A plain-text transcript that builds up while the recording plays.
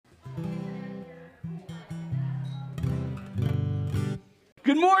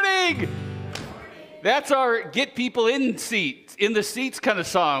Good morning. That's our get people in the seats kind of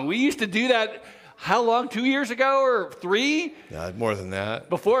song. We used to do that, how long, 2 years ago or 3? More than that.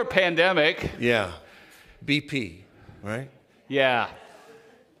 Before pandemic. Yeah. BP, right? Yeah.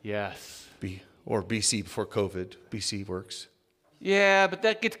 Yes. Or BC before COVID. BC works. Yeah, but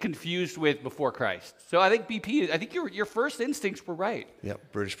that gets confused with before Christ. So I think BP, I think your first instincts were right.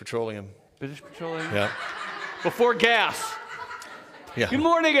 Yep, British Petroleum. British Petroleum? Yeah. Before gas. Yeah. Good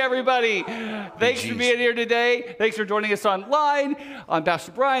morning, everybody. Thanks for being here today. Thanks for joining us online. I'm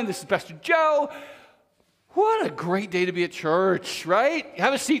Pastor Brian. This is Pastor Joe. What a great day to be at church, right?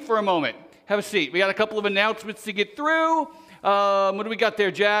 Have a seat for a moment. Have a seat. We got a couple of announcements to get through. What do we got there,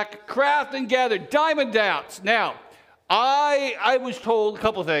 Jack? Craft and Gather, Diamond Doubts. Now, I was told a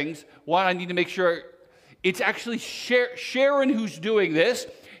couple of things. One, I need to make sure it's actually Sharon who's doing this.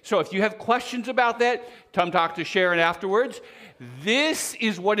 So if you have questions about that, come talk to Sharon afterwards. This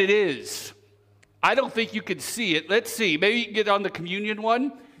is what it is. I don't think you can see it. Let's see. Maybe you can get on the communion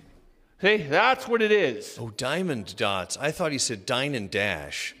one. See, that's what it is. Oh, diamond dots. I thought he said dine and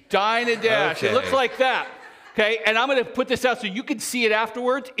dash. Dine and dash. Okay. It looks like that. Okay, and I'm going to put this out so you can see it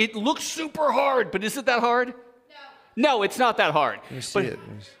afterwards. It looks super hard, but is it that hard? No, it's not that hard. Let me see it.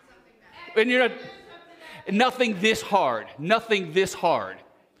 And you're not, nothing this hard. Nothing this hard.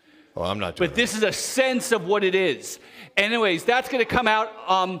 Oh, I'm not doing But this is a sense of what it is. Anyways, that's going to come out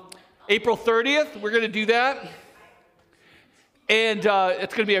April 30th. We're going to do that. And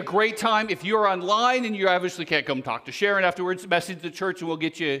it's going to be a great time. If you're online and you obviously can't come talk to Sharon afterwards, message the church and we'll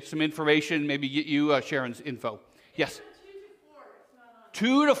get you some information, maybe get you Sharon's info. Yes?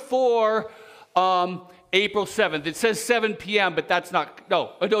 2 to 4, April 7th. It says 7 p.m., but that's not,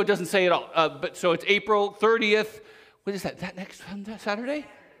 no, it doesn't say it all. But so it's April 30th. What is that? That next Saturday?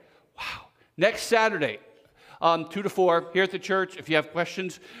 Wow. Next Saturday, 2 to 4 here at the church. If you have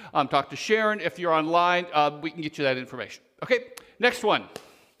questions, talk to Sharon. If you're online, we can get you that information. Okay, next one.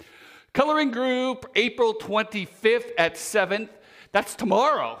 Coloring group, April 25th at 7th. That's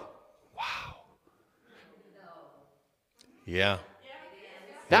tomorrow. Wow. Yeah.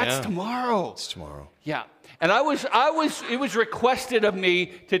 That's tomorrow. It's tomorrow. Yeah. And it was requested of me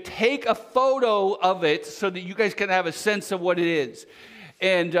to take a photo of it so that you guys can have a sense of what it is.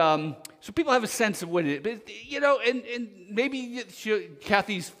 And so people have a sense of what it is. But, you know, and maybe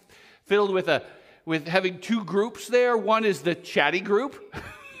Kathy's filled with having two groups there. One is the chatty group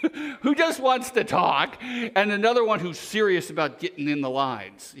who just wants to talk, and another one who's serious about getting in the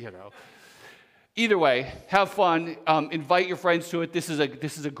lines, you know. Either way, have fun. Invite your friends to it. This is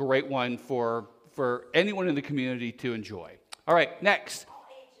a great one for anyone in the community to enjoy. All right, next.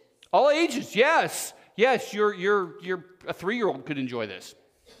 All ages, yes. Yes, you're a 3-year-old could enjoy this.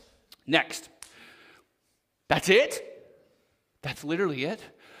 Next. That's it? That's literally it?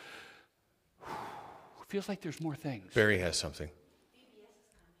 Feels like there's more things. Barry has something.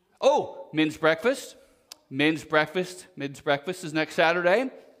 Oh, men's breakfast. Men's breakfast is next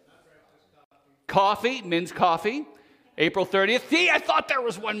Saturday. Coffee, men's coffee, April 30th. See, I thought there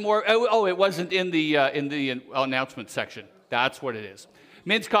was one more. Oh, it wasn't in the announcement section. That's what it is.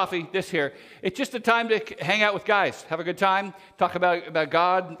 Men's coffee, this here. It's just a time to hang out with guys, have a good time, talk about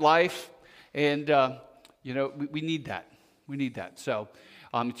God, life, and we need that. We need that. So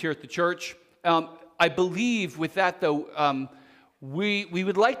it's here at the church. I believe with that though, we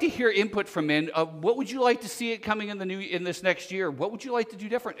would like to hear input from men. What would you like to see it coming in this next year? What would you like to do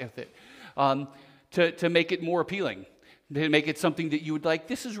different with it to make it more appealing, to make it something that you would like?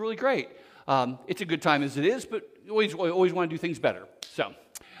 This is really great. It's a good time as it is, but always want to do things better. So,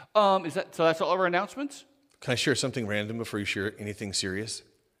 that's all of our announcements? Can I share something random before you share anything serious?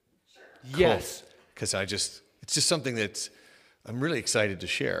 Sure. Yes. Because it's just something that I'm really excited to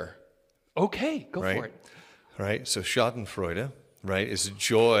share. Okay, go for it. Right? So Schadenfreude, right, is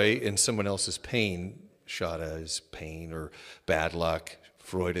joy in someone else's pain. Schade is pain or bad luck.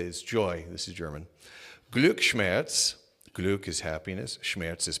 Freude is joy. This is German. Glückschmerz. Glück is happiness.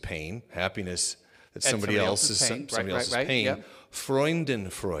 Schmerz is pain. Happiness that somebody else's pain. Yep.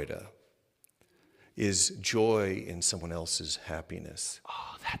 Freundenfreude is joy in someone else's happiness.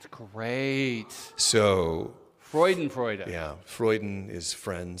 Oh, that's great. So Freudenfreude. Yeah, Freuden is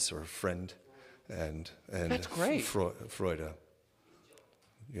friends or friend, and that's great. Freude.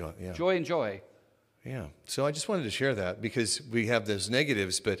 Yeah. Joy and joy. Yeah. So I just wanted to share that because we have those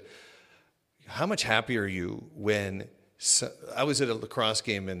negatives, but how much happier are you when I was at a lacrosse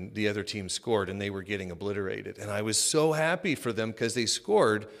game and the other team scored and they were getting obliterated, and I was so happy for them because they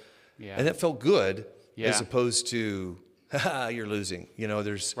scored, and that felt good as opposed to, haha, you're losing. You know,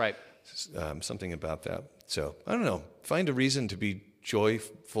 there's something about that. So I don't know. Find a reason to be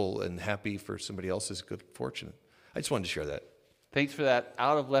joyful and happy for somebody else's good fortune. I just wanted to share that. Thanks for that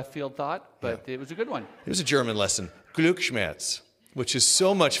out of left field thought, but it was a good one. It was a German lesson, Glückschmerz, which is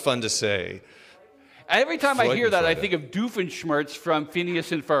so much fun to say. Every time I hear that, I Freudenfreude. think of Doofenshmirtz from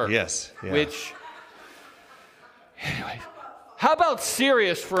Phineas and Ferb. Yes. Yeah. Which, anyway, how about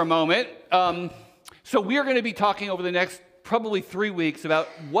serious for a moment? So we are going to be talking over the next probably 3 weeks about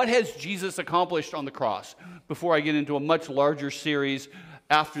what has Jesus accomplished on the cross before I get into a much larger series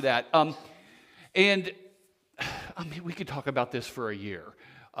after that. And I mean, we could talk about this for a year.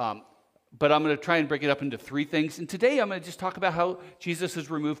 But I'm going to try and break it up into 3 things. And today I'm going to just talk about how Jesus has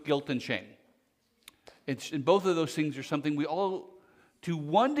removed guilt and shame. And both of those things are something we all, to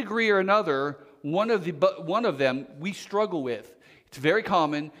one degree or another, one of them we struggle with. It's very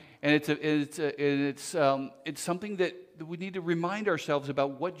common, and it's something that we need to remind ourselves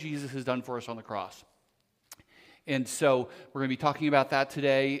about what Jesus has done for us on the cross. And so we're going to be talking about that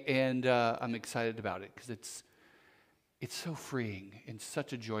today, and I'm excited about it because it's so freeing and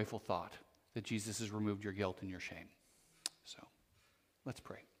such a joyful thought that Jesus has removed your guilt and your shame. So let's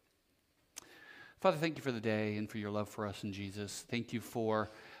pray. Father, thank you for the day and for your love for us in Jesus. Thank you for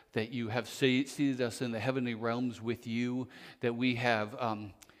that you have seated us in the heavenly realms with you, that we have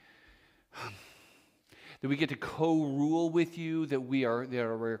that we get to co-rule with you, that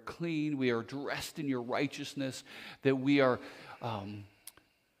we're clean, we are dressed in your righteousness, that we are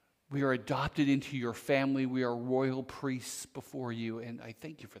adopted into your family, we are royal priests before you, and I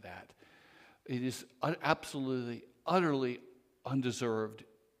thank you for that. It is absolutely, utterly undeserved.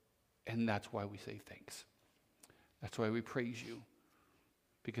 And that's why we say thanks. That's why we praise you,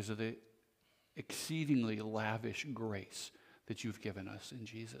 because of the exceedingly lavish grace that you've given us in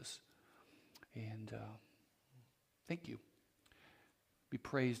Jesus. And thank you. Be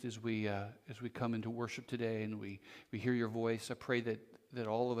praised as we come into worship today and we hear your voice. I pray that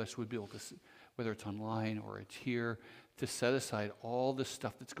all of us would be able to, whether it's online or it's here, to set aside all the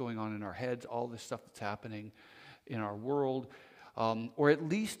stuff that's going on in our heads, all the stuff that's happening in our world. Or at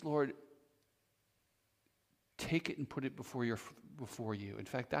least, Lord, take it and put it before you. In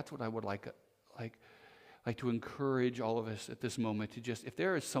fact, that's what I would like to encourage all of us at this moment to just, if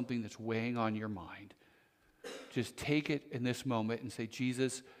there is something that's weighing on your mind, just take it in this moment and say,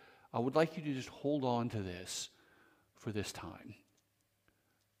 Jesus, I would like you to just hold on to this for this time.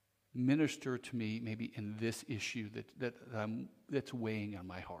 Minister to me maybe in this issue that's weighing on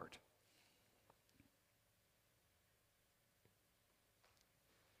my heart.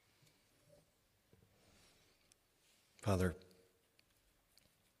 Father,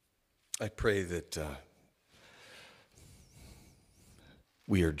 I pray that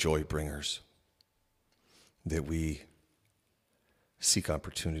we are joy bringers, that we seek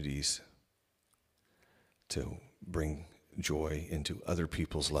opportunities to bring joy into other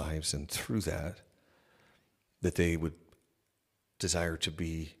people's lives, and through that they would desire to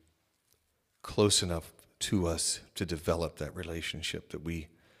be close enough to us to develop that relationship, that we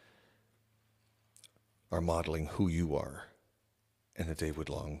are modeling who you are, and that they would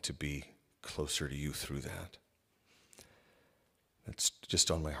long to be closer to you through that. That's just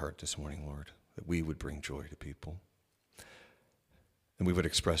on my heart this morning, Lord, that we would bring joy to people. And we would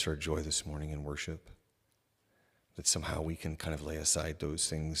express our joy this morning in worship, that somehow we can kind of lay aside those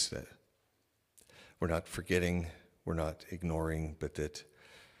things that we're not forgetting, we're not ignoring, but that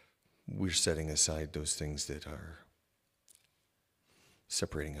we're setting aside those things that are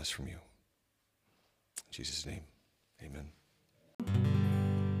separating us from you. In Jesus' name, amen.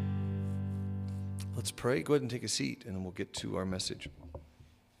 Let's pray. Go ahead and take a seat, and we'll get to our message.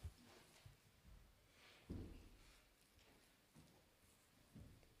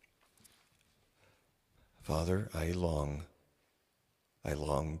 Father, I long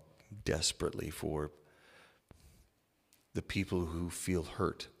desperately for the people who feel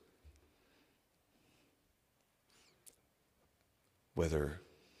hurt, whether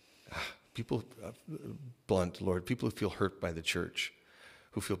people, blunt, Lord, people who feel hurt by the church,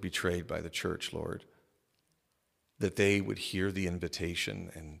 who feel betrayed by the church, Lord, that they would hear the invitation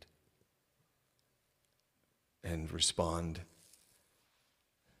and respond,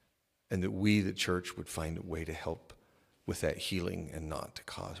 and that we, the church, would find a way to help with that healing and not to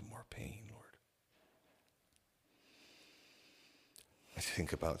cause more pain, Lord. I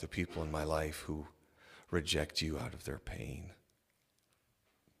think about the people in my life who reject you out of their pain.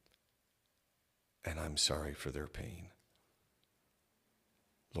 And I'm sorry for their pain.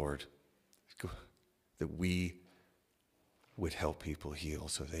 Lord, that we would help people heal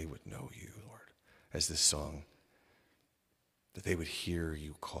so they would know you, Lord. As this song, that they would hear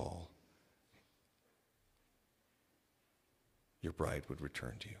you call. your bride would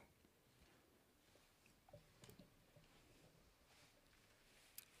return to you.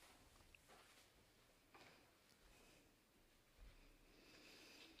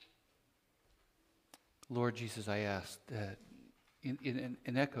 Lord Jesus, I ask that in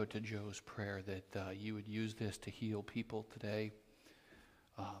an echo to Joe's prayer that you would use this to heal people today.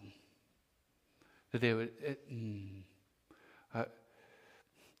 That they would, I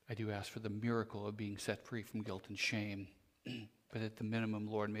do ask for the miracle of being set free from guilt and shame. But at the minimum,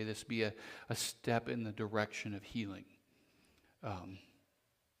 Lord, may this be a step in the direction of healing.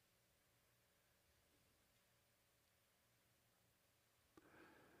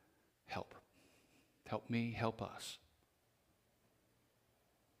 Help. Help me, help us.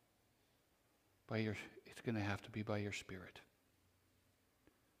 It's going to have to be by your Spirit.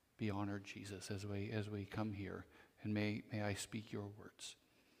 Be honored, Jesus, as we come here, and may I speak your words.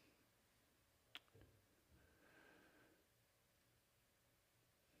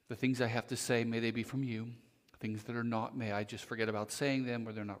 The things I have to say, may they be from you. Things that are not, may I just forget about saying them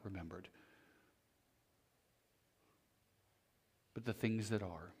or they're not remembered. But the things that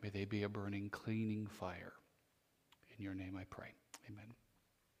are, may they be a burning, cleaning fire. In your name I pray. Amen.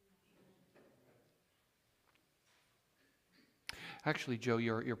 Actually, Joe,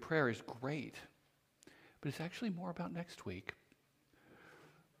 your prayer is great, but it's actually more about next week.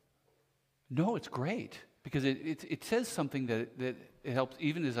 No, it's great, because it says something that it helps.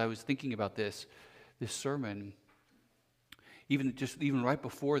 Even as I was thinking about this sermon, even right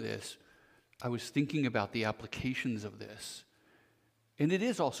before this, I was thinking about the applications of this. And it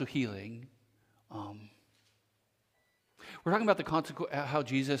is also healing. We're talking about the consequence, how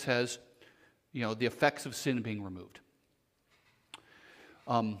Jesus has, the effects of sin being removed.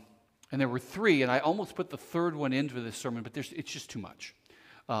 And there were three, and I almost put the third one into this sermon, but it's just too much.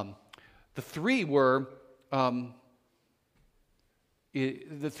 The three were, the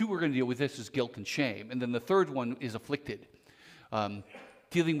two we're going to deal with this is guilt and shame, and then the third one is afflicted,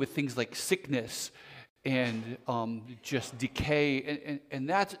 dealing with things like sickness and just decay, and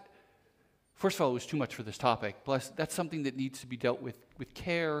that's, first of all, it was too much for this topic. Plus, that's something that needs to be dealt with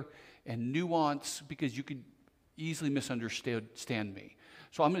care and nuance, because you could easily misunderstand me.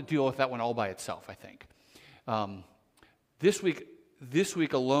 So I'm going to deal with that one all by itself, I think. This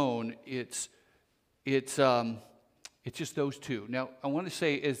week alone, it's just those two. Now, I want to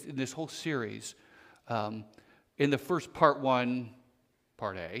say, in this whole series, in the first part one,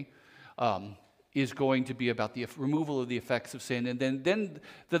 part A, is going to be about the removal of the effects of sin, and then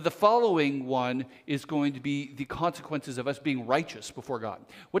the following one is going to be the consequences of us being righteous before God.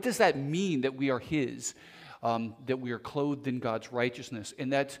 What does that mean, that we are His, that we are clothed in God's righteousness?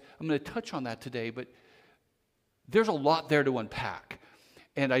 And I'm going to touch on that today, but there's a lot there to unpack,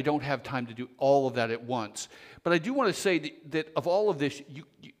 and I don't have time to do all of that at once. But I do want to say that of all of this,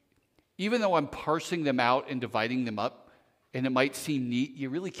 even though I'm parsing them out and dividing them up, and it might seem neat, you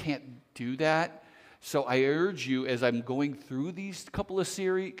really can't do that. So I urge you, as I'm going through these couple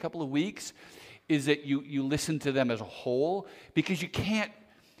of weeks, is that you listen to them as a whole, because you can't.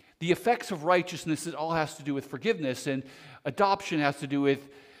 The effects of righteousness, it all has to do with forgiveness, and adoption has to do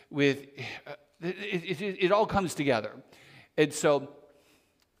with it all comes together. And so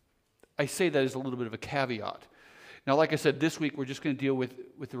I say that as a little bit of a caveat. Now, like I said, this week we're just going to deal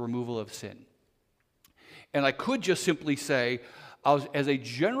with the removal of sin. And I could just simply say, as a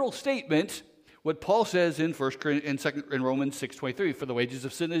general statement, what Paul says in Romans 6:23, for the wages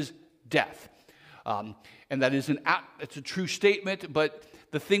of sin is death. And that is it's a true statement, but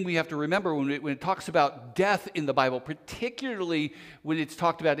the thing we have to remember when it talks about death in the Bible, particularly when it's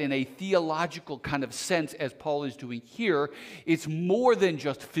talked about in a theological kind of sense, as Paul is doing here, it's more than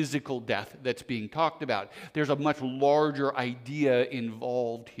just physical death that's being talked about. There's a much larger idea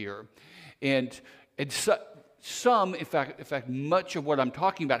involved here. And some, in fact, much of what I'm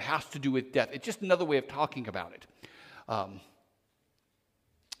talking about has to do with death. It's just another way of talking about it.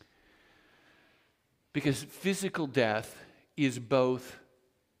 Because physical death is both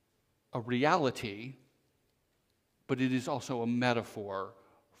a reality, but it is also a metaphor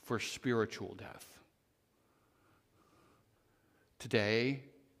for spiritual death. Today,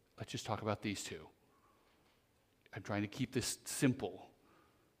 let's just talk about these two. I'm trying to keep this simple.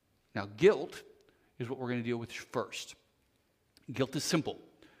 Now, guilt is what we're going to deal with first. Guilt is simple.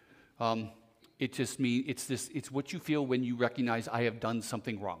 It just means it's what you feel when you recognize, I have done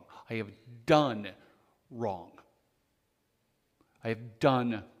something wrong. I have done wrong. I have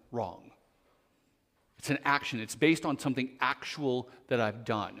done wrong. It's an action. It's based on something actual that I've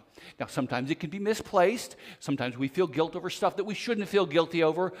done. Now, sometimes it can be misplaced. Sometimes we feel guilt over stuff that we shouldn't feel guilty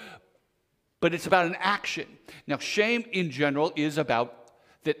over. but it's about an action. Now, shame in general is about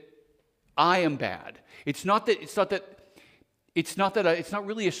that I am bad. It's not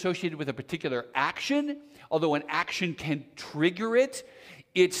really associated with a particular action, although an action can trigger it.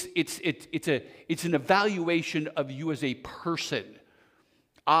 It's an evaluation of you as a person.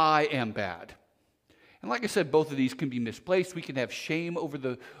 I am bad. And like I said, both of these can be misplaced. We can have shame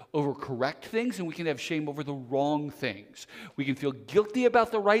over correct things, and we can have shame over the wrong things. We can feel guilty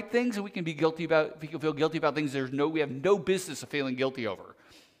about the right things, and we can feel guilty about things we have no business of feeling guilty over.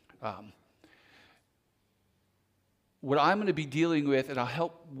 What I'm going to be dealing with, and I'll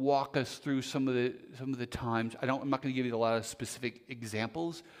help walk us through some of the times. I'm not going to give you a lot of specific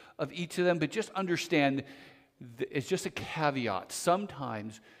examples of each of them, but just understand, it's just a caveat.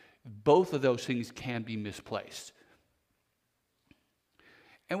 Sometimes both of those things can be misplaced.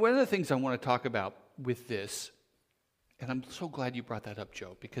 And one of the things I want to talk about with this, and I'm so glad you brought that up,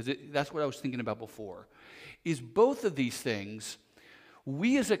 Joe, because that's what I was thinking about before, is both of these things,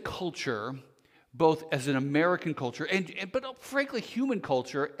 we as a culture, both as an American culture, but frankly human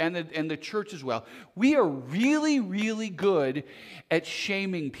culture and the church as well, we are really, really good at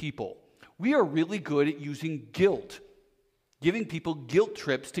shaming people. We are really good at using guilt, giving people guilt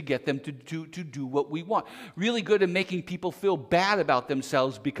trips to get them to do what we want. Really good at making people feel bad about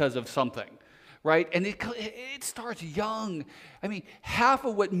themselves because of something, right? And it starts young. I mean, half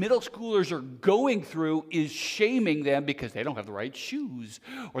of what middle schoolers are going through is shaming them because they don't have the right shoes,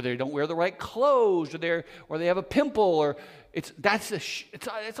 or they don't wear the right clothes, or they have a pimple, or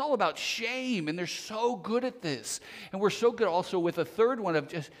it's all about shame, and they're so good at this. And we're so good also with a third one of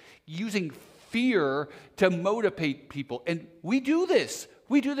just using fear to motivate people. And we do this.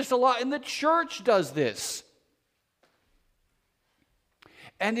 We do this a lot, and the church does this.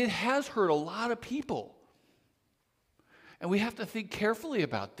 And it has hurt a lot of people. And we have to think carefully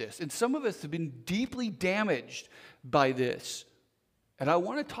about this. And some of us have been deeply damaged by this. And I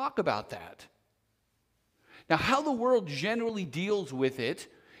want to talk about that. Now, how the world generally deals with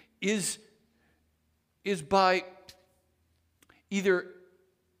it is by either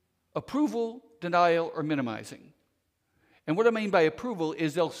approval, denial, or minimizing. And what I mean by approval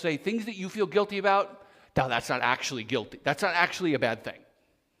is they'll say things that you feel guilty about, no, that's not actually guilty. That's not actually a bad thing.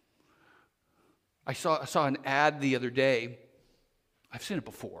 I saw an ad the other day. I've seen it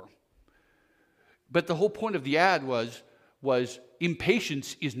before. But the whole point of the ad was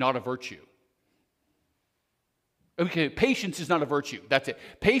impatience is not a virtue. Okay, patience is not a virtue. That's it.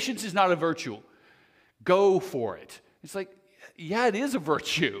 Patience is not a virtue. Go for it. It's like, yeah, it is a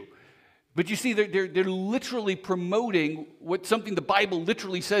virtue. But you see, they're literally promoting something the Bible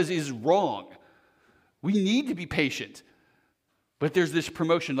literally says is wrong. We need to be patient. But there's this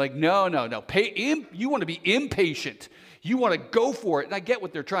promotion like, no. You want to be impatient. You want to go for it. And I get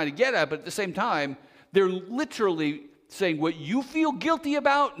what they're trying to get at, but at the same time, they're literally saying what you feel guilty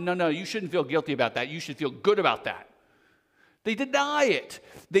about, no, you shouldn't feel guilty about that. You should feel good about that. They deny it.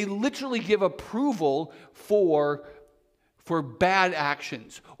 They literally give approval for bad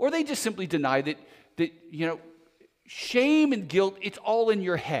actions. Or they just simply deny that shame and guilt, it's all in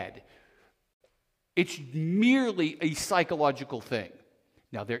your head. It's merely a psychological thing.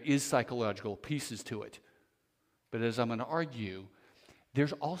 Now, there is psychological pieces to it. But as I'm going to argue,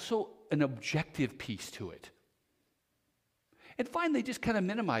 there's also an objective piece to it. And finally, just kind of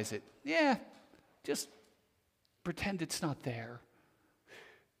minimize it. Yeah, just pretend it's not there.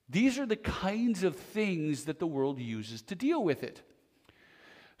 These are the kinds of things that the world uses to deal with it.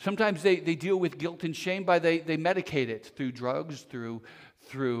 Sometimes they deal with guilt and shame by they medicate it through drugs, through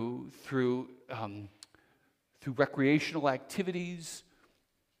recreational activities,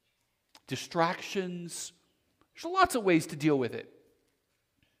 distractions. There's lots of ways to deal with it.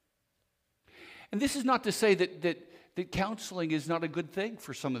 And this is not to say that counseling is not a good thing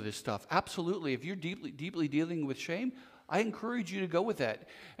for some of this stuff. Absolutely. If you're deeply dealing with shame, I encourage you to go with that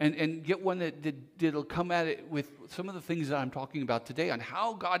and get one that'll come at it with some of the things that I'm talking about today on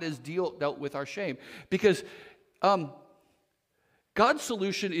how God has dealt with our shame. Because God's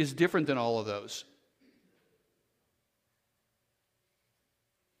solution is different than all of those.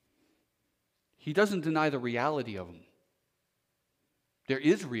 He doesn't deny the reality of them. There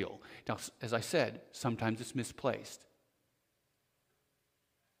is real. Now, as I said, sometimes it's misplaced.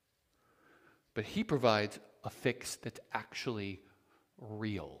 But he provides a fix that's actually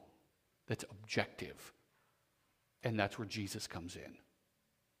real, that's objective. And that's where Jesus comes in.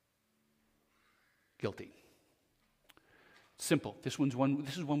 Guilty. Simple. This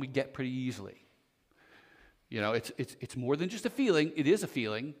is one we get pretty easily. It's more than just a feeling. It is a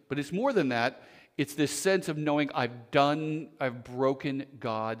feeling, but it's more than that. It's this sense of knowing I've broken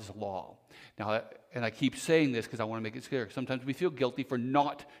God's law. Now, and I keep saying this because I want to make it clear. Sometimes we feel guilty for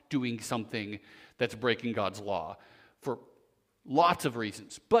not doing something that's breaking God's law for lots of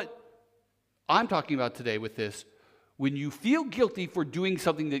reasons. But I'm talking about today with this, when you feel guilty for doing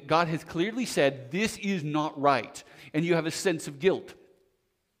something that God has clearly said, this is not right, and you have a sense of guilt.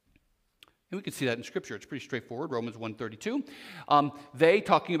 And we can see that in Scripture. It's pretty straightforward, Romans 1:32. They,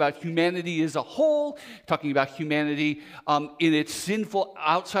 talking about humanity as a whole, talking about humanity in its sinful,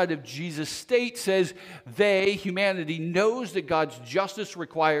 outside of Jesus state, says they, humanity, knows that God's justice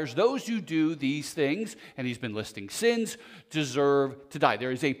requires those who do these things, and he's been listing sins, deserve to die.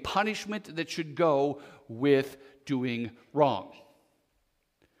 There is a punishment that should go with doing wrong.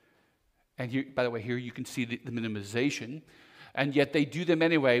 And here, by the way, here you can see the minimization. And yet they do them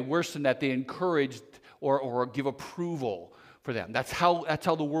anyway. Worse than that, they encourage or give approval for them. That's how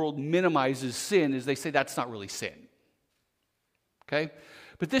the world minimizes sin, is they say that's not really sin. Okay?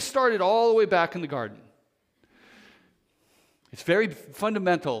 But this started all the way back in the garden. It's very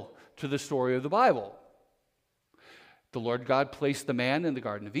fundamental to the story of the Bible. The Lord God placed the man in the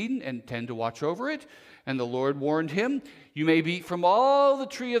Garden of Eden and intended to watch over it. And the Lord warned him, you may eat from all the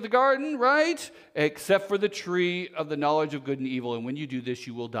tree of the garden, right? Except for the tree of the knowledge of good and evil. And when you do this,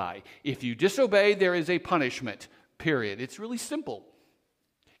 you will die. If you disobey, there is a punishment, period. It's really simple.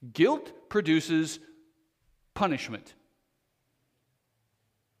 Guilt produces punishment.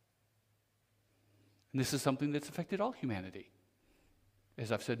 And this is something that's affected all humanity.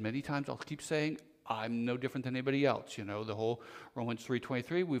 As I've said many times, I'll keep saying, I'm no different than anybody else. You know, the whole Romans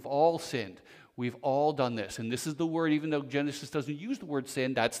 3:23, we've all sinned. We've all done this. And this is the word, even though Genesis doesn't use the word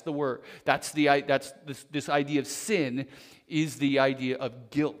sin, that's the word. That's this idea of sin is the idea of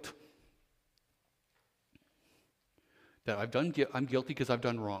guilt. That I'm guilty because I've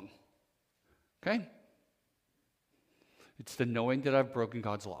done wrong. Okay? It's the knowing that I've broken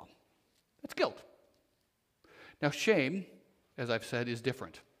God's law. That's guilt. Now, shame, as I've said, is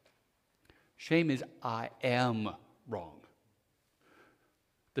different. Shame is I am wrong.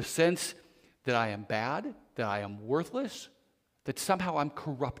 The sense that I am bad, that I am worthless, that somehow I'm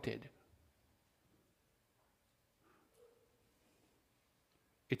corrupted.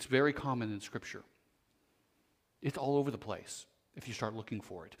 It's very common in Scripture. It's all over the place if you start looking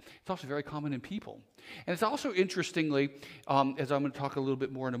for it. It's also very common in people. And it's also, interestingly, as I'm going to talk a little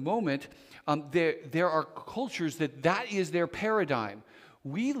bit more in a moment, there are cultures that is their paradigm.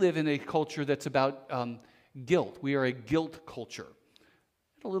 We live in a culture that's about guilt. We are a guilt culture.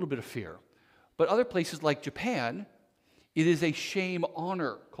 A little bit of fear. But other places like Japan, it is a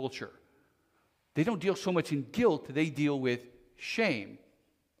shame-honor culture. They don't deal so much in guilt, they deal with shame.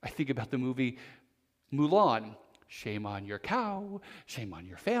 I think about the movie Mulan. Shame on your cow, shame on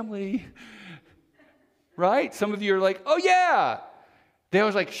your family. Right? Some of you are like, oh yeah. They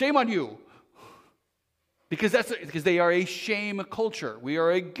was like, shame on you. Because they are a shame culture. We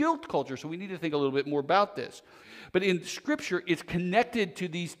are a guilt culture, so we need to think a little bit more about this. But in Scripture, it's connected to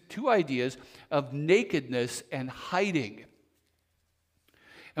these two ideas of nakedness and hiding.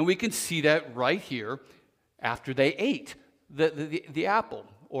 And we can see that right here after they ate the apple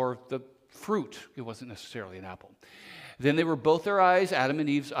or the fruit. It wasn't necessarily an apple. Then their eyes, Adam and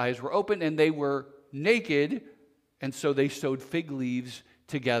Eve's eyes were open, and they were naked, and so they sewed fig leaves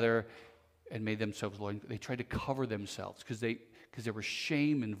together and made themselves loins. They tried to cover themselves because there was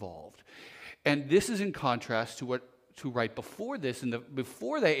shame involved. And this is in contrast to right before this,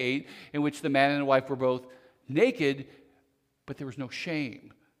 before they ate, in which the man and the wife were both naked, but there was no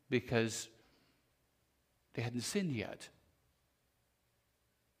shame because they hadn't sinned yet.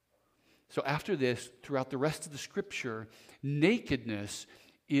 So after this, throughout the rest of the Scripture, nakedness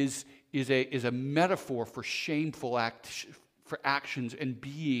is a metaphor for shameful for actions and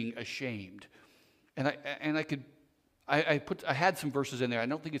being ashamed. And I had some verses in there. I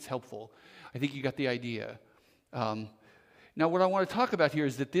don't think it's helpful. I think you got the idea. Now, what I want to talk about here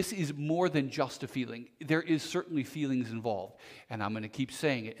is that this is more than just a feeling. There is certainly feelings involved, and I'm going to keep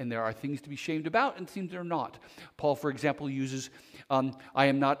saying it. And there are things to be shamed about and things that are not. Paul, for example, uses, I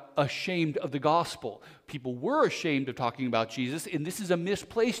am not ashamed of the gospel. People were ashamed of talking about Jesus, and this is a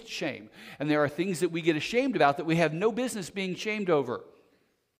misplaced shame. And there are things that we get ashamed about that we have no business being shamed over.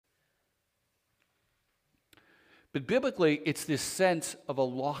 But biblically, it's this sense of a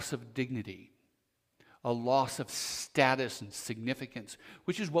loss of dignity, a loss of status and significance,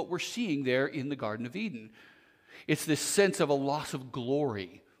 which is what we're seeing there in the Garden of Eden. It's this sense of a loss of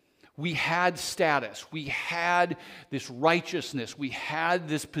glory. We had status, we had this righteousness, we had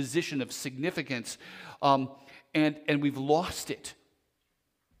this position of significance, and we've lost it.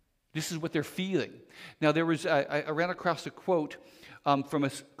 This is what they're feeling. Now, I ran across a quote from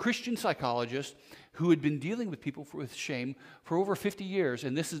a Christian psychologist who had been dealing with people with shame for over 50 years,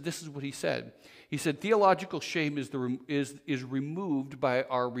 and this is what he said. He said, theological shame is removed by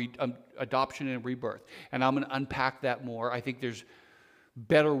our adoption and rebirth. And I'm going to unpack that more. I think there's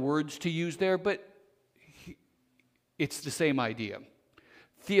better words to use there, but it's the same idea.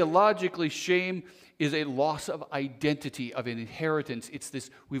 Theologically, shame is a loss of identity, of an inheritance. It's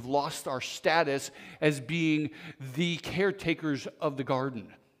this, we've lost our status as being the caretakers of the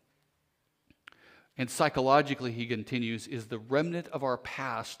garden. And psychologically, he continues, is the remnant of our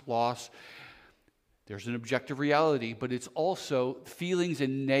past loss. There's an objective reality, but it's also feelings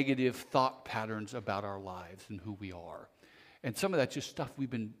and negative thought patterns about our lives and who we are. And some of that's just stuff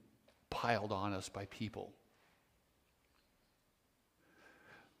we've been piled on us by people.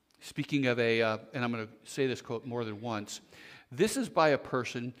 Speaking of and I'm going to say this quote more than once, this is by a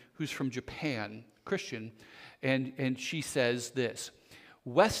person who's from Japan, Christian, and she says this: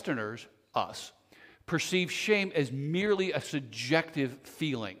 Westerners, us, perceive shame as merely a subjective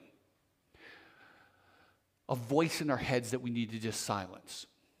feeling, a voice in our heads that we need to just silence.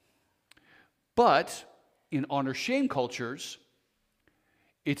 But in honor-shame cultures,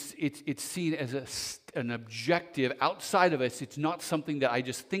 it's seen as an objective outside of us. It's not something that I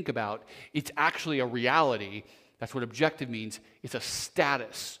just think about. It's actually a reality. That's what objective means. It's a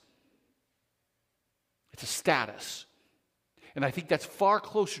status. It's a status. And I think that's far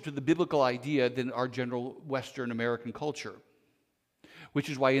closer to the biblical idea than our general Western American culture. Which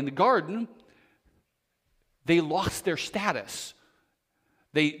is why in the garden, they lost their status.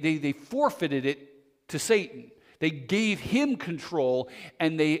 They forfeited it to Satan. They gave him control,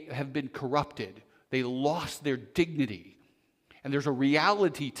 and they have been corrupted. They lost their dignity. And there's a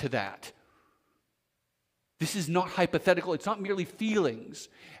reality to that. This is not hypothetical. It's not merely feelings.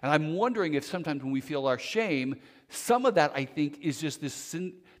 And I'm wondering if sometimes when we feel our shame, some of that, I think, is just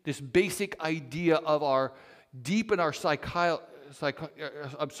this basic idea of our deep in our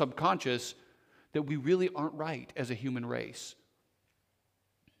subconscious that we really aren't right as a human race.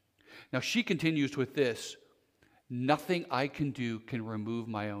 Now, she continues with this: nothing I can do can remove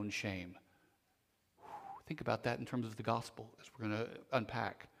my own shame. Think about that in terms of the gospel, as we're going to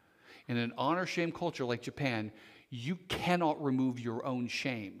unpack. In an honor-shame culture like Japan, you cannot remove your own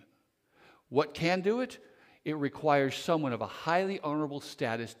shame. What can do it? It requires someone of a highly honorable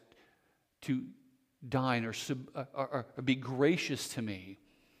status to deign or be gracious to me,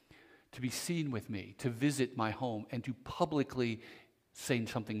 to be seen with me, to visit my home, and to publicly say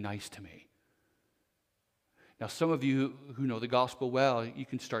something nice to me. Now, some of you who know the gospel well, you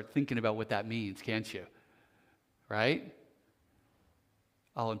can start thinking about what that means, can't you? Right?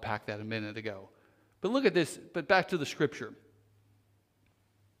 I'll unpack that a minute ago. But look at this, but back to the scripture.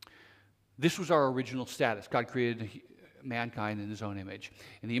 This was our original status. God created mankind in his own image.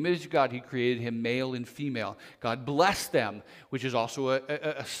 In the image of God, he created him male and female. God blessed them, which is also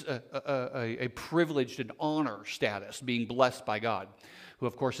a privileged and honor status, being blessed by God, who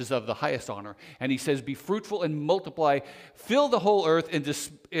of course is of the highest honor. And he says, be fruitful and multiply, fill the whole earth and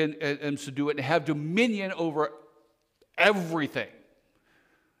subdue it, and have dominion over everything.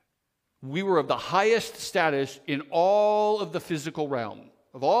 We were of the highest status in all of the physical realm.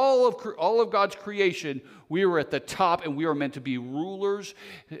 Of all of God's creation, we were at the top, and we were meant to be rulers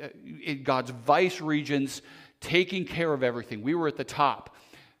in God's vice regions, taking care of everything. We were at the top.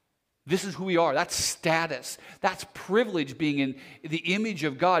 This is who we are. That's status. That's privilege, being in the image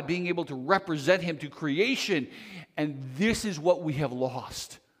of God, being able to represent him to creation. And this is what we have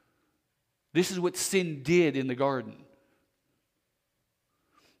lost. This is what sin did in the garden.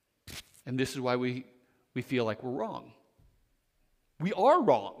 And this is why we feel like we're wrong. We are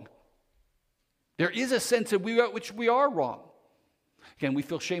wrong. There is a sense of which we are wrong. Again, we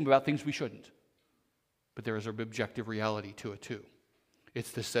feel shame about things we shouldn't. But there is an objective reality to it too. It's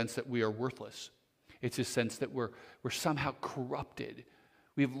the sense that we are worthless. It's a sense that we're somehow corrupted.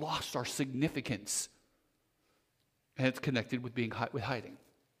 We've lost our significance. And it's connected with with hiding.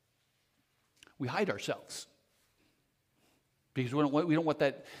 We hide ourselves. Because we don't want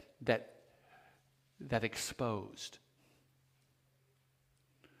that exposed.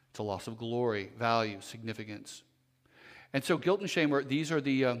 It's a loss of glory, value, significance. And so guilt and shame these are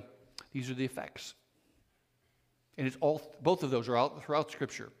the effects. And it's both of those are out throughout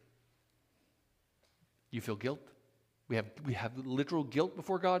Scripture. You feel guilt. We have literal guilt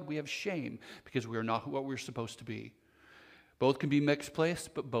before God. We have shame because we are not what we're supposed to be. Both can be mixed place,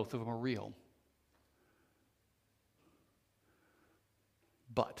 but both of them are real.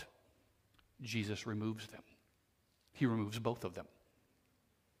 But Jesus removes them. He removes both of them.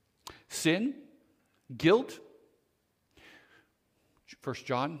 Sin, guilt. 1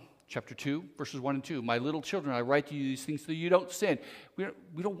 John chapter 2, verses 1 and 2. My little children, I write to you these things so you don't sin.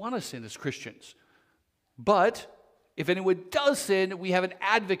 We don't want to sin as Christians. But if anyone does sin, we have an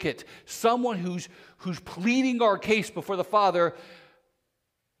advocate, someone who's pleading our case before the Father,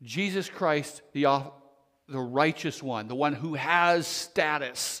 Jesus Christ, the righteous one, the one who has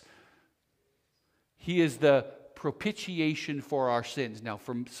status. He is the propitiation for our sins. Now,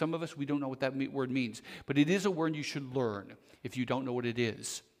 for some of us, we don't know what that word means, but it is a word you should learn if you don't know what it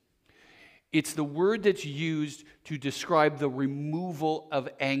is. It's the word that's used to describe the removal of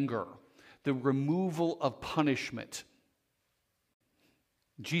anger, the removal of punishment.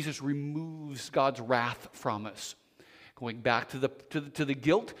 Jesus removes God's wrath from us. Going back to the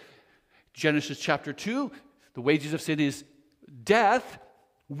guilt, Genesis chapter 2, the wages of sin is death.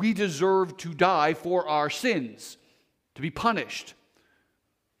 We deserve to die for our sins, to be punished.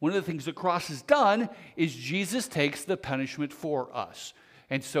 One of the things the cross has done is Jesus takes the punishment for us.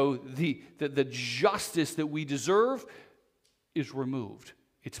 And so the justice that we deserve is removed.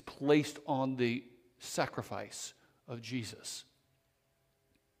 It's placed on the sacrifice of Jesus.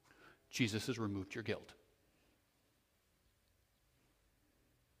 Jesus has removed your guilt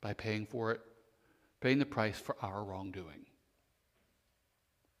by paying for it, paying the price for our wrongdoing.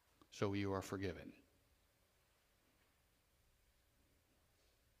 So you are forgiven.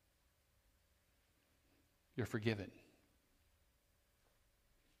 You're forgiven.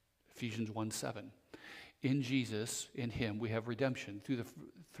 Ephesians 1:7. In Jesus, in him, we have redemption.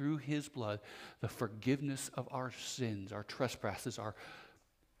 Through his blood, the forgiveness of our sins, our trespasses,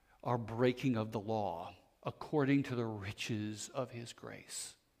 our breaking of the law, according to the riches of his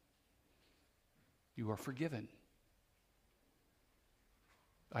grace. You are forgiven.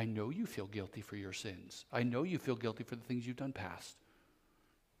 I know you feel guilty for your sins. I know you feel guilty for the things you've done past.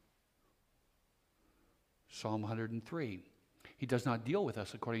 Psalm 103. He does not deal with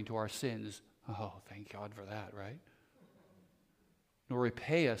us according to our sins. Oh, thank God for that, right? Nor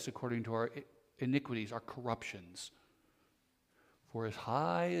repay us according to our iniquities, our corruptions. For as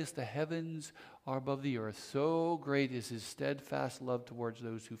high as the heavens are above the earth, so great is his steadfast love towards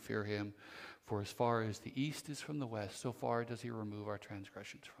those who fear him. For as far as the east is from the west, so far does he remove our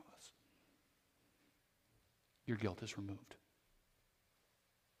transgressions from us. Your guilt is removed.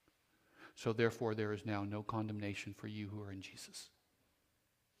 So therefore, there is now no condemnation for you who are in Jesus.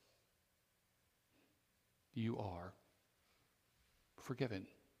 You are forgiven.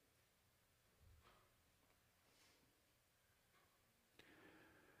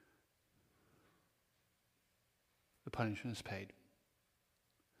 The punishment is paid.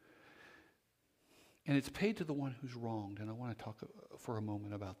 And it's paid to the one who's wronged, and I want to talk for a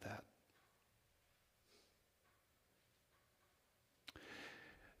moment about that.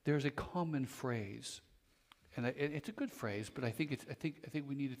 There's a common phrase, and it's a good phrase, but I think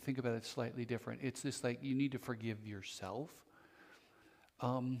we need to think about it slightly different. It's this, like, you need to forgive yourself.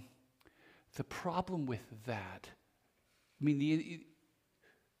 The problem with that, the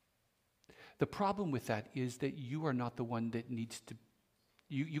problem with that is that you are not the one that needs to.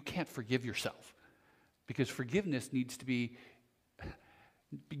 You can't forgive yourself, because forgiveness needs to be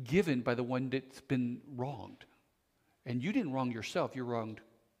given by the one that's been wronged, and you didn't wrong yourself. You wronged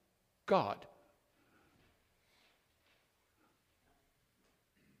God.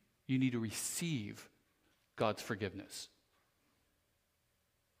 You need to receive God's forgiveness.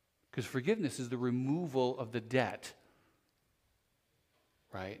 Because forgiveness is the removal of the debt,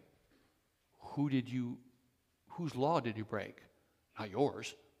 right? Whose law did you break? Not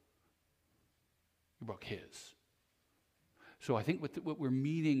yours. You broke his. So I think what we're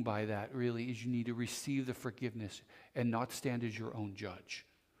meaning by that really is you need to receive the forgiveness and not stand as your own judge.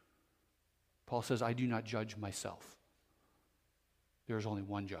 Paul says, I do not judge myself. There is only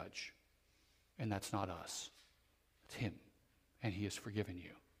one judge, and that's not us. It's him, and he has forgiven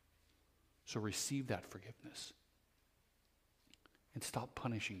you. So receive that forgiveness and stop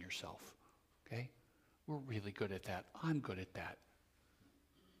punishing yourself, okay? We're really good at that. I'm good at that.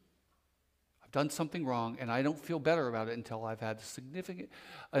 I've done something wrong, and I don't feel better about it until I've had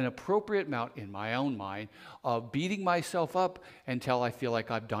an appropriate amount in my own mind of beating myself up until I feel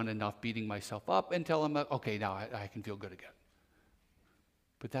like I've done enough beating myself up until I'm, okay, now I can feel good again.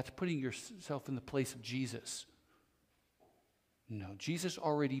 But that's putting yourself in the place of Jesus. No, Jesus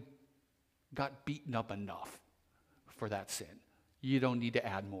already got beaten up enough for that sin. You don't need to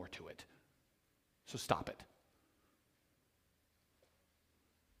add more to it. So stop it.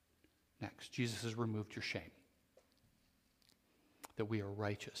 Next, Jesus has removed your shame, that we are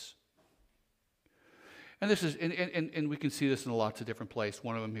righteous. And this is, and we can see this in lots of different places.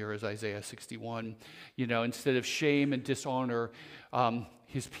 One of them here is Isaiah 61. Instead of shame and dishonor,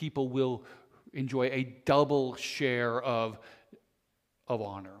 his people will enjoy a double share of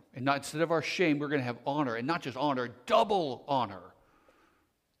honor. And not instead of our shame, we're going to have honor, and not just honor, double honor,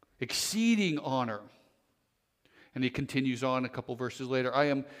 exceeding honor. And he continues on a couple verses later.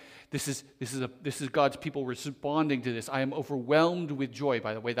 This is God's people responding to this. I am overwhelmed with joy.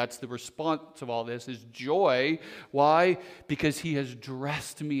 By the way, that's the response of all this, is joy. Why? Because he has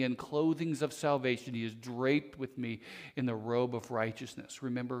dressed me in clothings of salvation. He has draped with me in the robe of righteousness.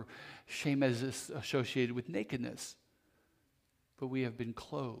 Remember, shame is associated with nakedness. But we have been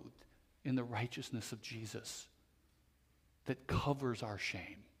clothed in the righteousness of Jesus that covers our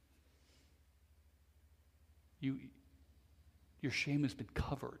shame. Your shame has been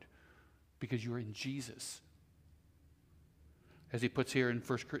covered because you're in Jesus. As he puts here in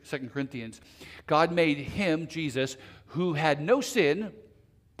 2 Corinthians, God made him, Jesus, who had no sin,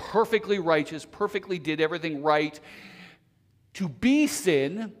 perfectly righteous, perfectly did everything right, to be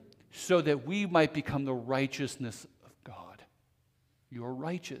sin so that we might become the righteousness of God. You're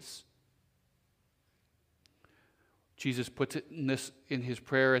righteous. Jesus puts it in his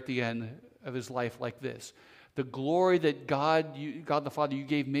prayer at the end of his life like this: the glory that God the Father, you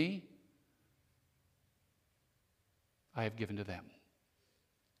gave me, I have given to them.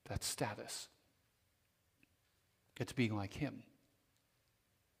 That's status. It's being like him.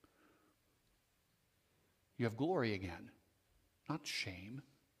 You have glory again, not shame.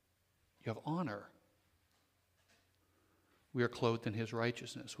 You have honor. We are clothed in his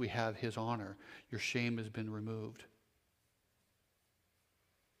righteousness. We have his honor. Your shame has been removed.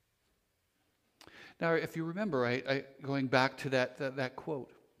 Now, if you remember, going back to that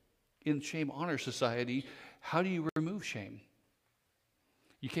quote, in shame honor society, how do you remove shame?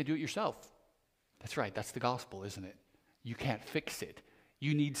 You can't do it yourself. That's right. That's the gospel, isn't it? You can't fix it.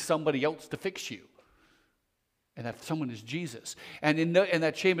 You need somebody else to fix you. And that someone is Jesus. And in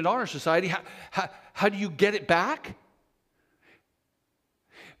that shame and honor society, how do you get it back?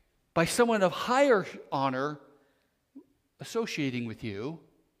 By someone of higher honor associating with you,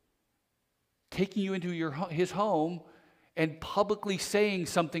 taking you into his home, and publicly saying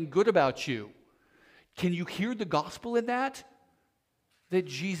something good about you. Can you hear the gospel in that? That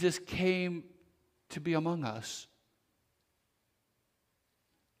Jesus came to be among us.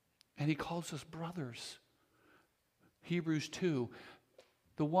 And he calls us brothers. Hebrews 2,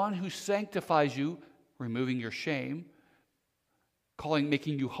 the one who sanctifies you, removing your shame,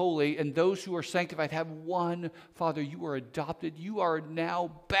 making you holy, and those who are sanctified have one Father. You are adopted. You are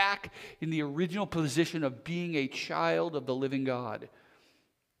now back in the original position of being a child of the living God.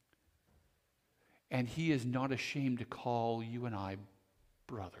 And he is not ashamed to call you and I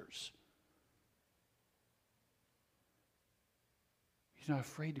brothers. He's not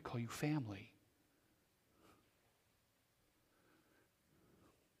afraid to call you family.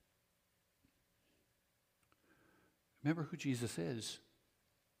 Remember who Jesus is.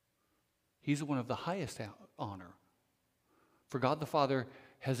 He's the one of the highest honor. For God the Father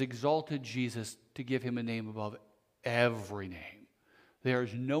has exalted Jesus to give him a name above every name. There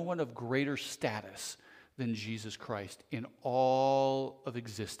is no one of greater status than Jesus Christ in all of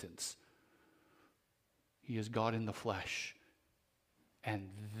existence. He is God in the flesh. And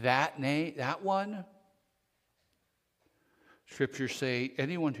that name, that one, scriptures say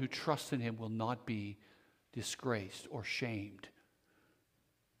anyone who trusts in him will not be disgraced or shamed.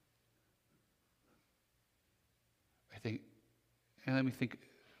 Let me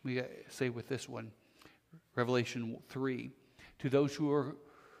say with this one, Revelation 3, to those who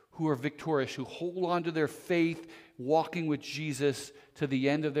are victorious, who hold on to their faith, walking with Jesus to the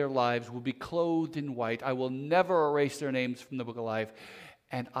end of their lives, will be clothed in white. I will never erase their names from the book of life,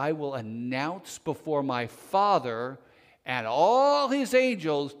 and I will announce before my Father and all his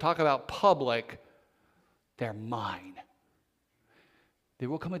angels, talk about public, they're mine. There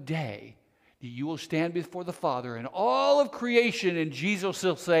will come a day that you will stand before the Father and all of creation, and Jesus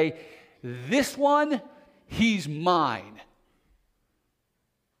will say, this one, he's mine.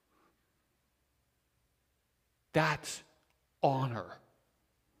 That's honor.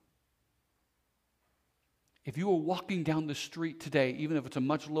 If you were walking down the street today, even if it's a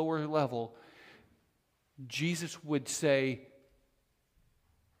much lower level, Jesus would say,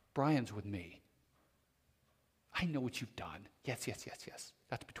 Brian's with me. I know what you've done. Yes.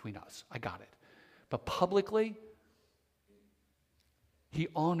 That's between us. I got it. But publicly, he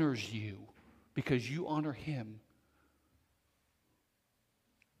honors you because you honor him.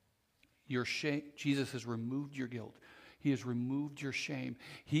 Your shame, Jesus has removed your guilt. He has removed your shame.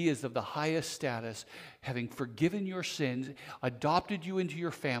 He is of the highest status, having forgiven your sins, adopted you into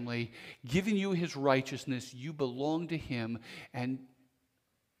your family, given you his righteousness. You belong to him, and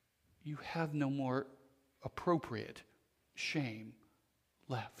you have no more appropriate shame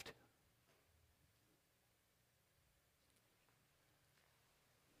left.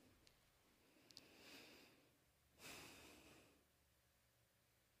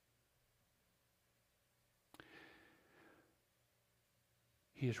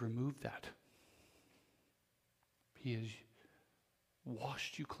 He has removed that. He has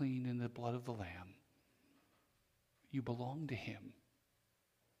washed you clean in the blood of the Lamb. You belong to him.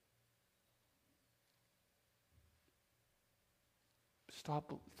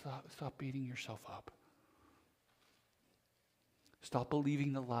 Stop beating yourself up. Stop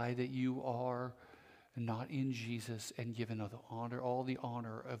believing the lie that you are not in Jesus and given all the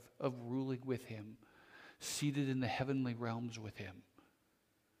honor of ruling with him, seated in the heavenly realms with him.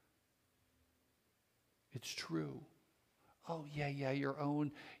 It's true. Oh yeah,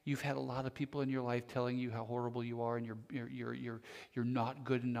 you've had a lot of people in your life telling you how horrible you are and you're not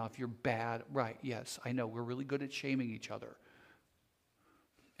good enough, you're bad. Right, yes, I know. We're really good at shaming each other.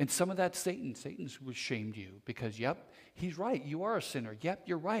 And some of that's Satan. Satan's shamed you because, yep, he's right. You are a sinner. Yep,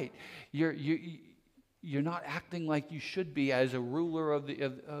 you're right. You're not acting like you should be as a ruler of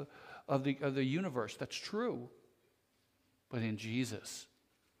the universe. That's true. But in Jesus,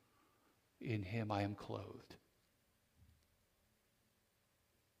 in him I am clothed.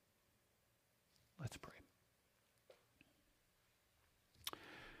 Let's pray.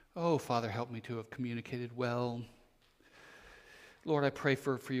 Oh, Father, help me to have communicated well. Lord, I pray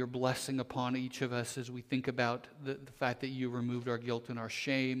for your blessing upon each of us as we think about the fact that you removed our guilt and our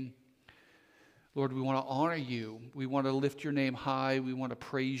shame. Lord, we want to honor you. We want to lift your name high. We want to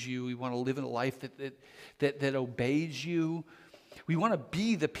praise you. We want to live in a life that obeys you. We want to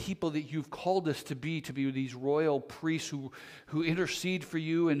be the people that you've called us to be these royal priests who intercede for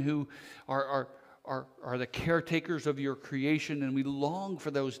you and who are the caretakers of your creation, and we long for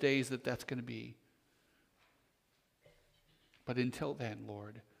those days that's going to be. But until then,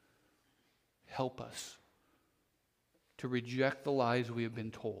 Lord, help us to reject the lies we have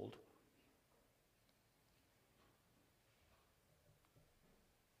been told.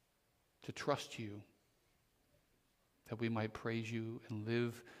 To trust you, that we might praise you and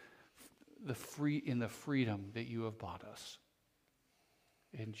live in the freedom that you have bought us.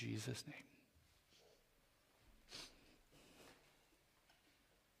 In Jesus' name.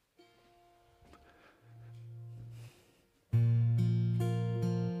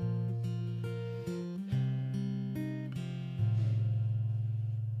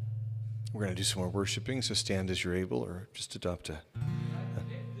 We're going to do some more worshiping, so stand as you're able or just adopt a...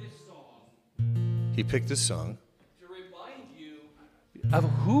 He picked this song to remind you of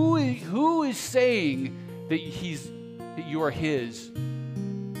who is saying that you are his.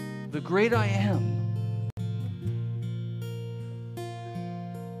 The great I am.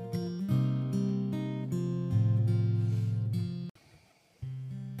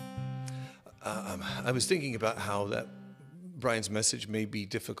 I was thinking about how that Brian's message may be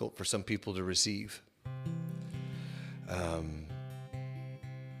difficult for some people to receive.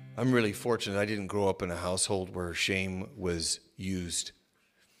 I'm really fortunate. I didn't grow up in a household where shame was used.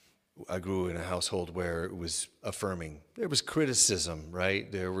 I grew in a household where it was affirming. There was criticism,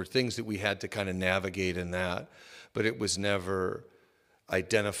 right? There were things that we had to kind of navigate in that, but it was never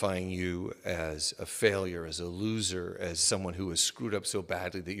identifying you as a failure, as a loser, as someone who has screwed up so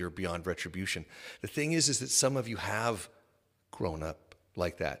badly that you're beyond retribution. The thing is that some of you have grown up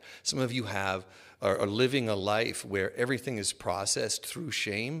like that. Some of you are living a life where everything is processed through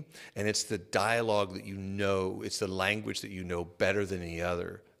shame, and it's the dialogue that you know, it's the language that you know better than any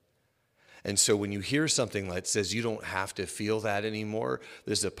other. And so when you hear something that says you don't have to feel that anymore,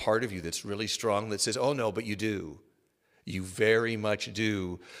 there's a part of you that's really strong that says, oh no, but you do. You very much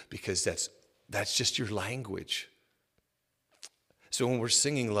do, because that's just your language. So when we're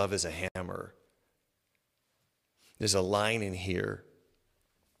singing Love is a Hammer, there's a line in here.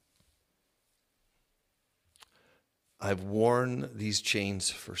 I've worn these chains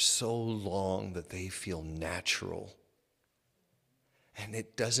for so long that they feel natural. And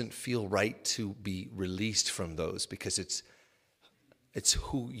it doesn't feel right to be released from those, because it's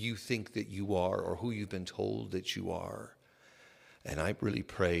who you think that you are, or who you've been told that you are. And I really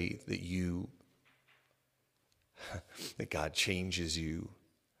pray that God changes you,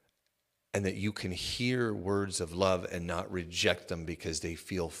 and that you can hear words of love and not reject them because they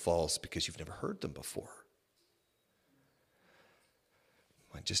feel false, because you've never heard them before.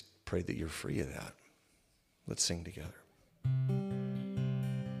 I just pray that you're free of that. Let's sing together.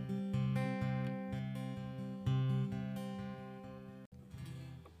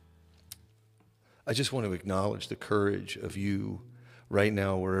 I just want to acknowledge the courage of you right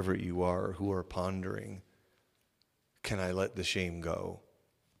now, wherever you are, who are pondering, can I let the shame go?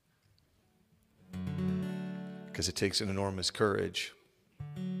 Because it takes an enormous courage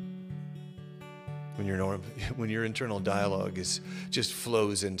when your internal dialogue just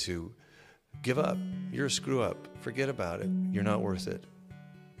flows into, give up, you're a screw up, forget about it, you're not worth it.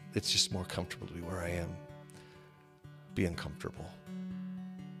 It's just more comfortable to be where I am. Be uncomfortable.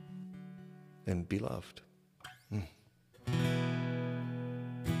 And be loved.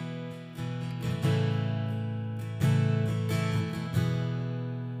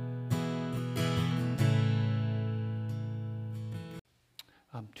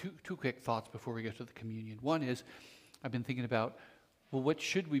 Two quick thoughts before we go to the communion. One is, I've been thinking about, well, what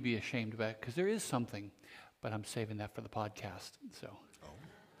should we be ashamed about? Because there is something, but I'm saving that for the podcast. So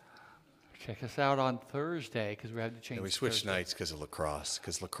check us out on Thursday, because we had to change. And we switched nights because of lacrosse,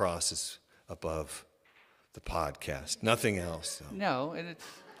 because lacrosse is above the podcast. Nothing else. So. No, and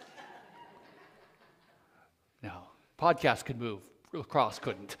no. Podcast could move. Lacrosse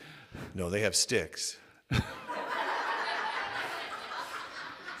couldn't. No, they have sticks.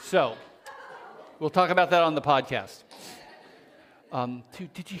 So, we'll talk about that on the podcast.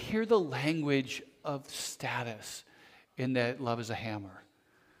 Did you hear the language of status in that love is a hammer?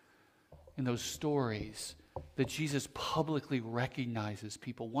 In those stories that Jesus publicly recognizes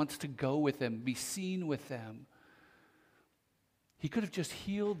people, wants to go with them, be seen with them. He could have just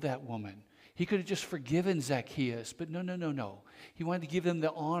healed that woman. He could have just forgiven Zacchaeus, but no. He wanted to give them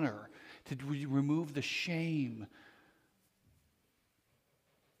the honor, to remove the shame.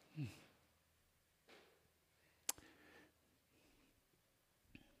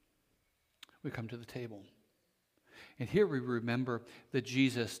 We come to the table. And here we remember that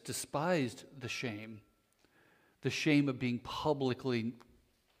Jesus despised the shame of being publicly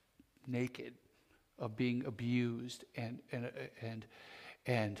naked, of being abused and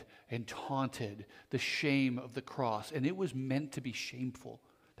taunted, the shame of the cross. And it was meant to be shameful.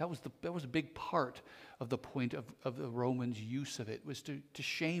 That was a big part of the point of the Romans' use of it, was to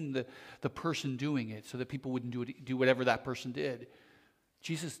shame the person doing it so that people wouldn't do whatever that person did.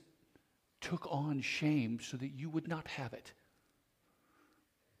 Jesus took on shame so that you would not have it.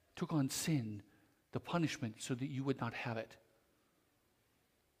 Took on sin, the punishment, so that you would not have it.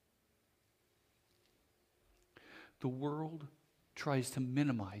 The world tries to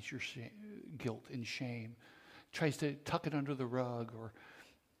minimize your guilt and shame, tries to tuck it under the rug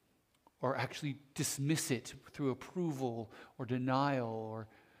or actually dismiss it through approval or denial.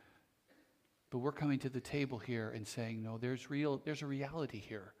 But we're coming to the table here and saying, no, there's a reality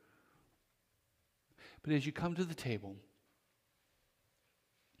here. But as you come to the table,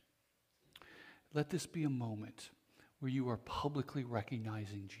 let this be a moment where you are publicly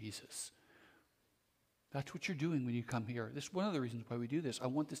recognizing Jesus. That's what you're doing when you come here. This is one of the reasons why we do this. I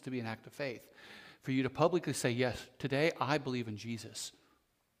want this to be an act of faith. For you to publicly say, yes, today I believe in Jesus.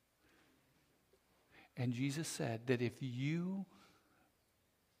 And Jesus said that if you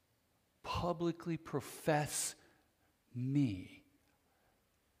publicly profess me,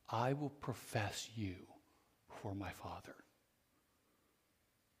 I will profess you before my Father.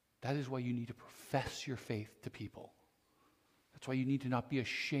 That is why you need to profess your faith to people. That's why you need to not be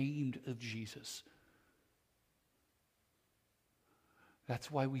ashamed of Jesus.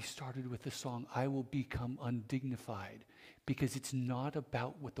 That's why we started with the song, I will become undignified, because it's not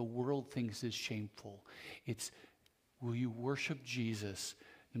about what the world thinks is shameful. It's, will you worship Jesus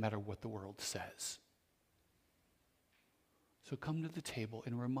no matter what the world says? So come to the table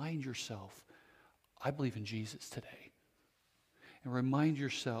and remind yourself, I believe in Jesus today. And remind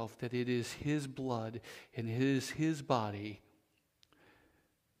yourself that it is his blood and his body,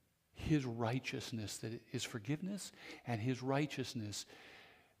 his righteousness that is forgiveness, and his righteousness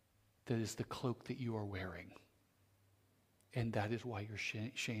that is the cloak that you are wearing. And that is why your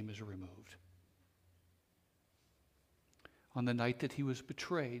shame is removed. On the night that he was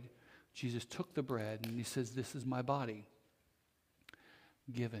betrayed, Jesus took the bread and he says, this is my body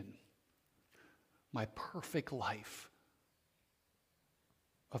given. My perfect life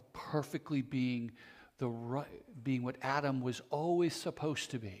of perfectly being being what Adam was always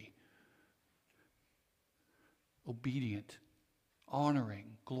supposed to be. Obedient,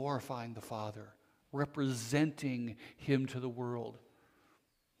 honoring, glorifying the Father, representing him to the world.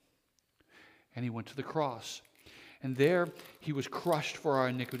 And he went to the cross. And there he was crushed for our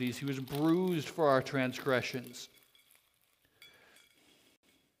iniquities. He was bruised for our transgressions.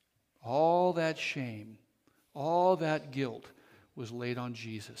 All that shame, All that guilt was laid on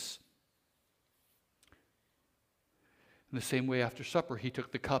Jesus. In the same way, after supper, he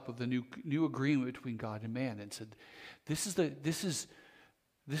took the cup of the new agreement between God and man and said, this is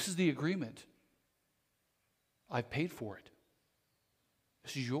the agreement. I've paid for it.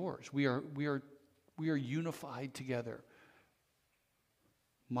 This is yours. We are unified together.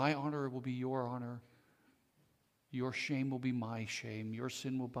 My honor will be your honor. Your shame will be my shame. Your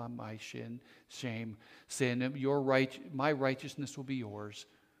sin will be my shame. My righteousness will be yours.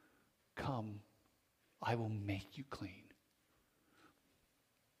 Come, I will make you clean.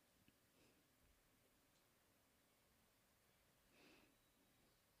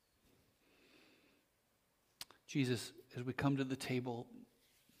 Jesus, as we come to the table,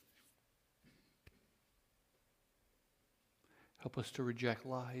 help us to reject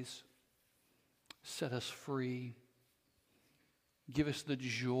lies. Set us free. Give us the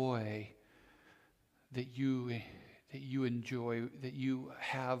joy that you enjoy, that you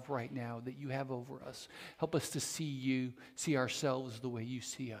have right now, that you have over us. Help us to see ourselves the way you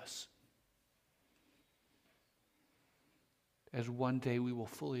see us. As one day we will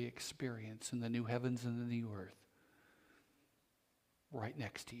fully experience in the new heavens and the new earth, right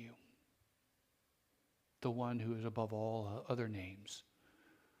next to you, the one who is above all other names.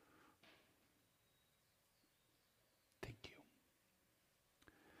 Thank you.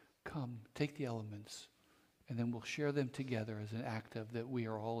 Come, take the elements, and then we'll share them together as an act of that we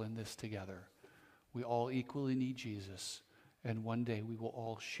are all in this together. We all equally need Jesus, and one day we will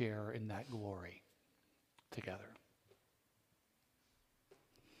all share in that glory together.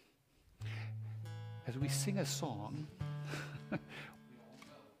 As we sing a song,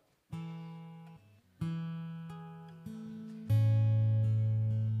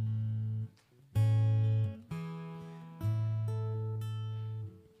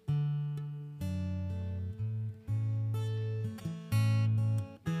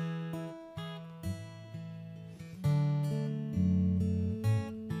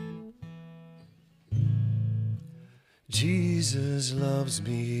 Jesus loves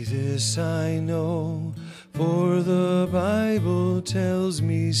me, this I know, for the Bible tells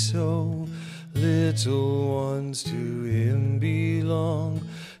me so. Little ones to him belong,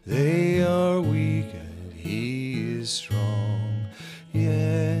 they are weak and he is strong.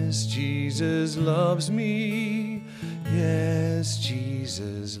 Yes, Jesus loves me, yes,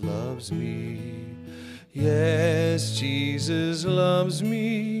 Jesus loves me, yes, Jesus loves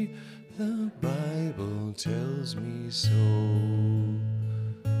me. The Bible tells me so.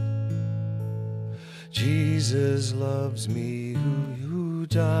 Jesus loves me who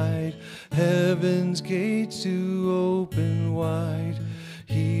died, heaven's gates to open wide.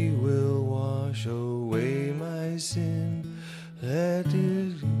 He will wash away my sin, let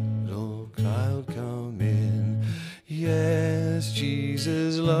his little child come in. Yes,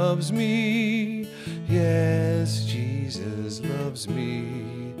 Jesus loves me, yes, Jesus loves me.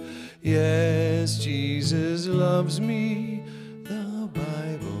 Yes, Jesus loves me, the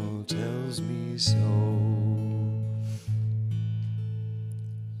Bible tells me so.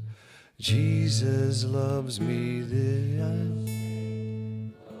 Jesus loves me,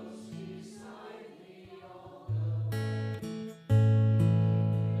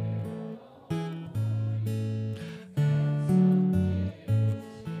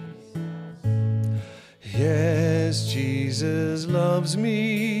 yes, Jesus loves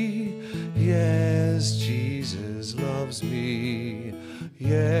me. Yes, Jesus loves me.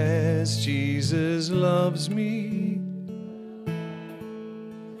 Yes, Jesus loves me.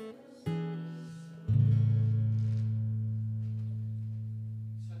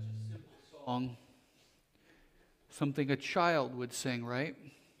 such a simple song. Something a child would sing, right?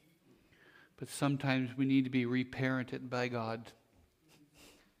 But sometimes we need to be reparented by God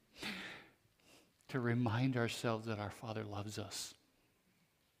to remind ourselves that our Father loves us.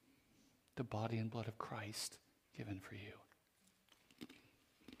 The body and blood of Christ given for you.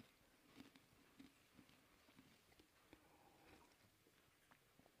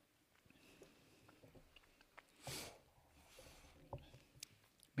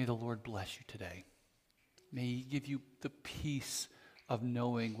 May the Lord bless you today. May he give you the peace of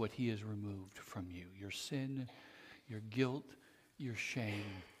knowing what he has removed from you. Your sin, your guilt, your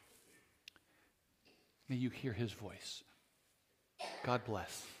shame. May you hear his voice. God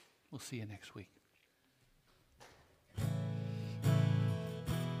bless. We'll see you next week.